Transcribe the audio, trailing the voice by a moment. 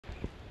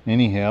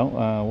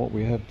Anyhow, what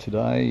we have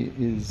today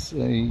is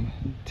a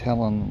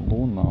Talon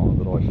lawnmower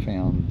that I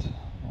found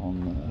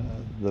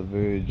on the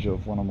verge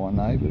of one of my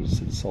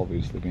neighbours. It's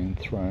obviously been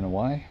thrown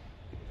away.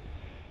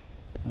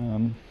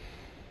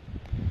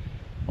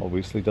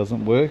 Obviously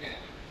doesn't work.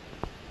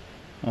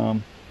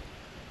 But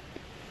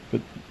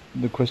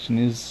the question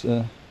is,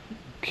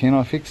 can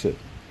I fix it?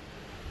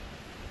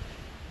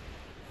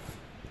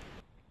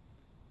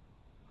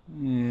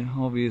 Yeah,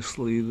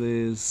 obviously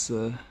there's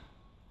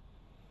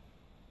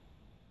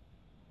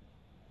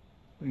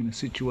been a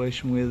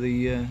situation where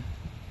the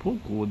pull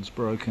cord's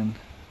broken.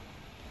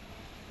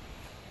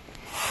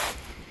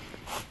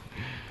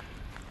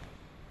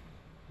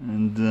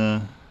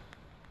 And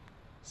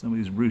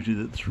somebody's routed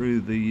it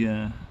through the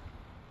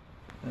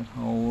that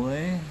hole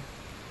there,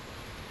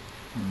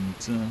 and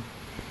the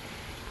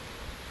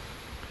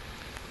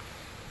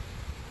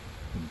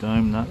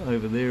dome nut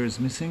over there is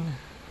missing.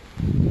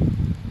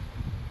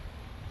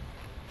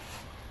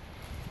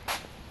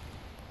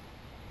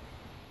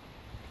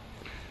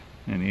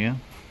 Anyhow,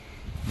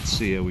 let's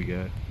see how we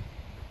go.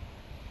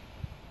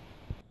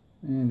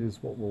 And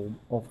as what will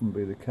often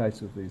be the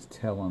case with these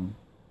Talon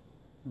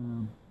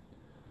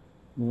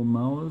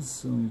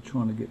lawnmowers, I'm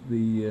trying to get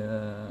the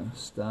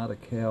starter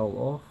cowl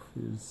off.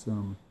 Is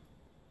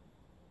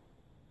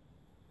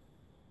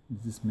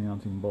this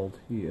mounting bolt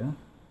here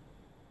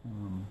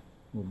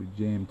will be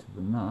jammed to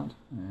the nut,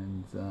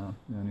 and the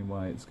only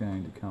way it's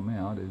going to come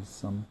out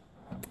is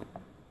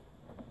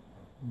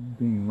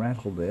being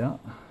rattled out.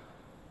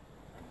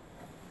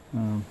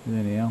 But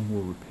anyhow,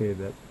 we'll repair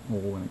that all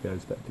when it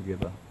goes back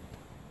together.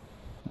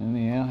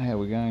 Anyhow, how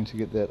we're going to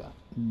get that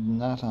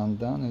nut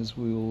undone is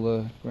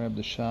we'll grab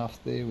the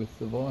shaft there with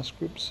the vice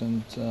grips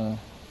and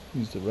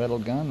use the rattle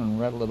gun and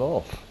rattle it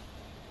off.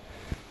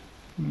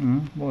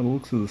 By the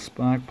looks of the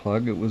spark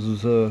plug, it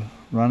was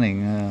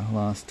running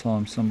last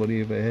time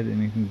somebody ever had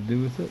anything to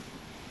do with it.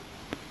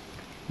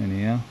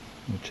 Anyhow,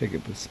 we'll check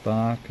it for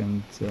spark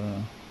and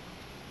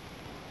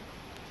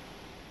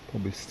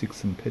probably stick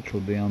some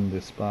petrol down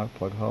the spark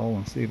plug hole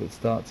and see if it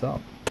starts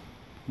up.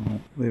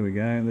 There we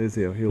go, there's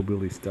our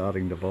hillbilly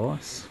starting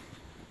device.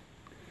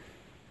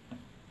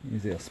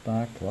 Here's our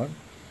spark plug.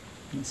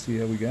 Let's see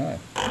how we go.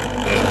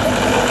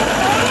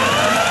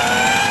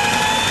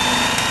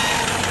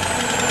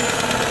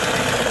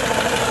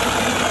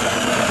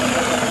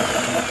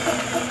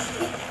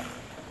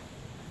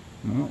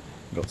 Oh,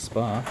 got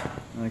spark.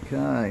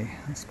 Okay,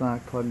 the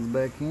spark plug is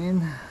back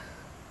in.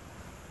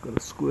 Got a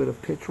squirt of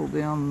petrol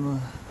down the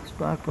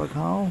spark plug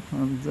hole,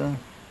 and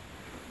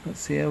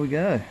let's see how we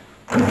go.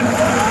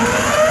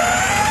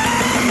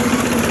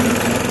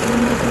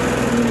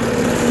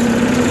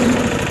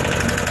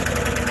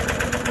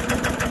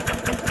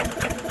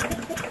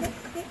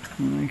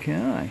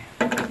 Okay,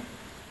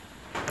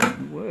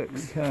 it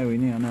works. Okay, we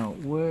now know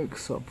it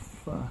works. I've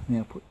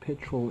now put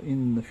petrol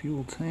in the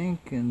fuel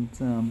tank,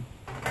 and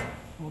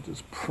I'll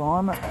just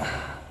prime it.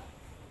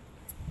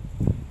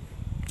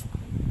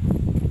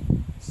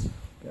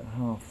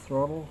 Half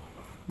throttle,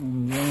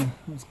 and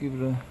let's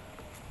give it a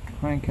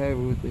crank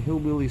over with the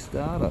hillbilly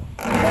starter.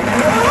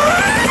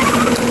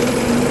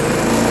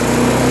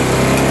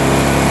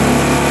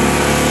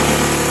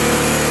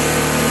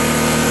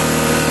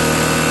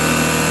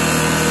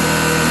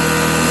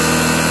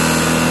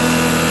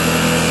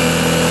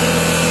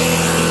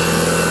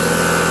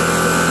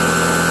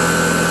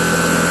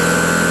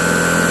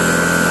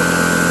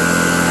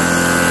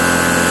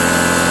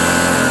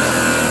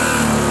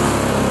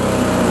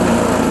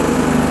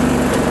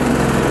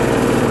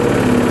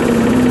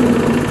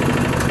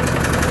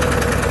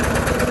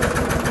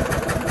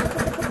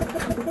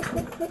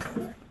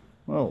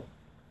 Well,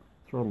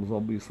 throttle's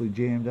obviously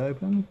jammed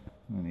open.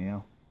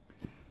 Anyhow,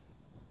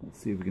 let's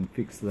see if we can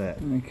fix that.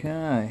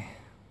 Okay,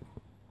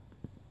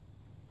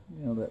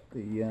 now that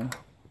the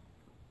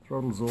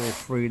throttle's all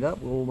freed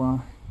up,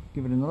 we'll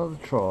give it another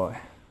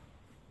try.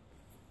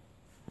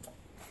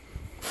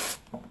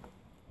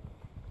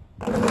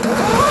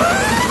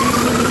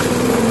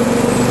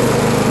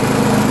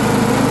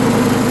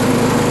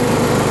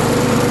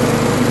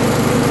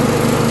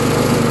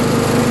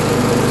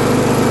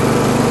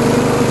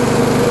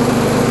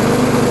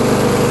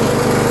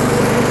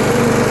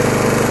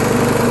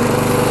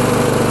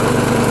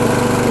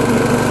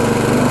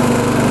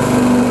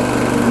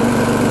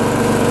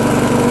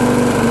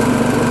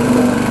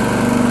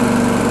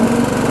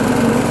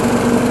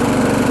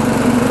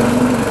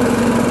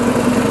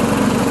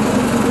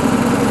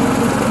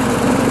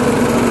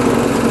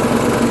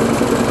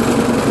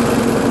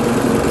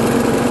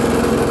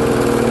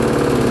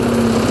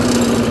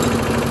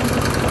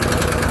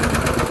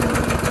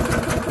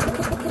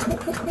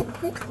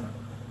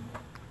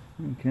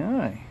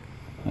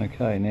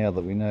 Okay, now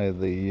that we know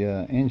the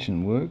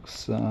engine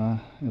works,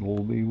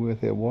 it'll be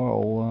worth our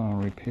while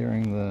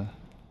repairing the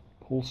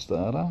pull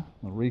starter,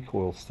 the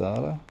recoil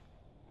starter,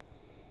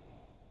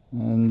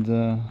 and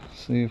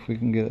see if we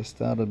can get it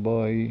started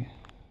by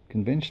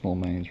conventional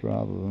means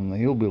rather than the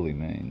hillbilly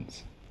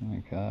means.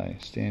 Okay,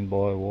 stand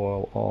by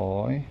while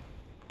I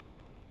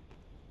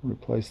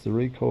replace the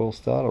recoil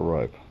starter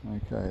rope.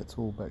 Okay, it's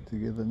all back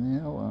together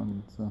now,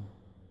 and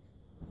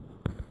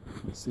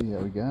let's see how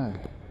we go.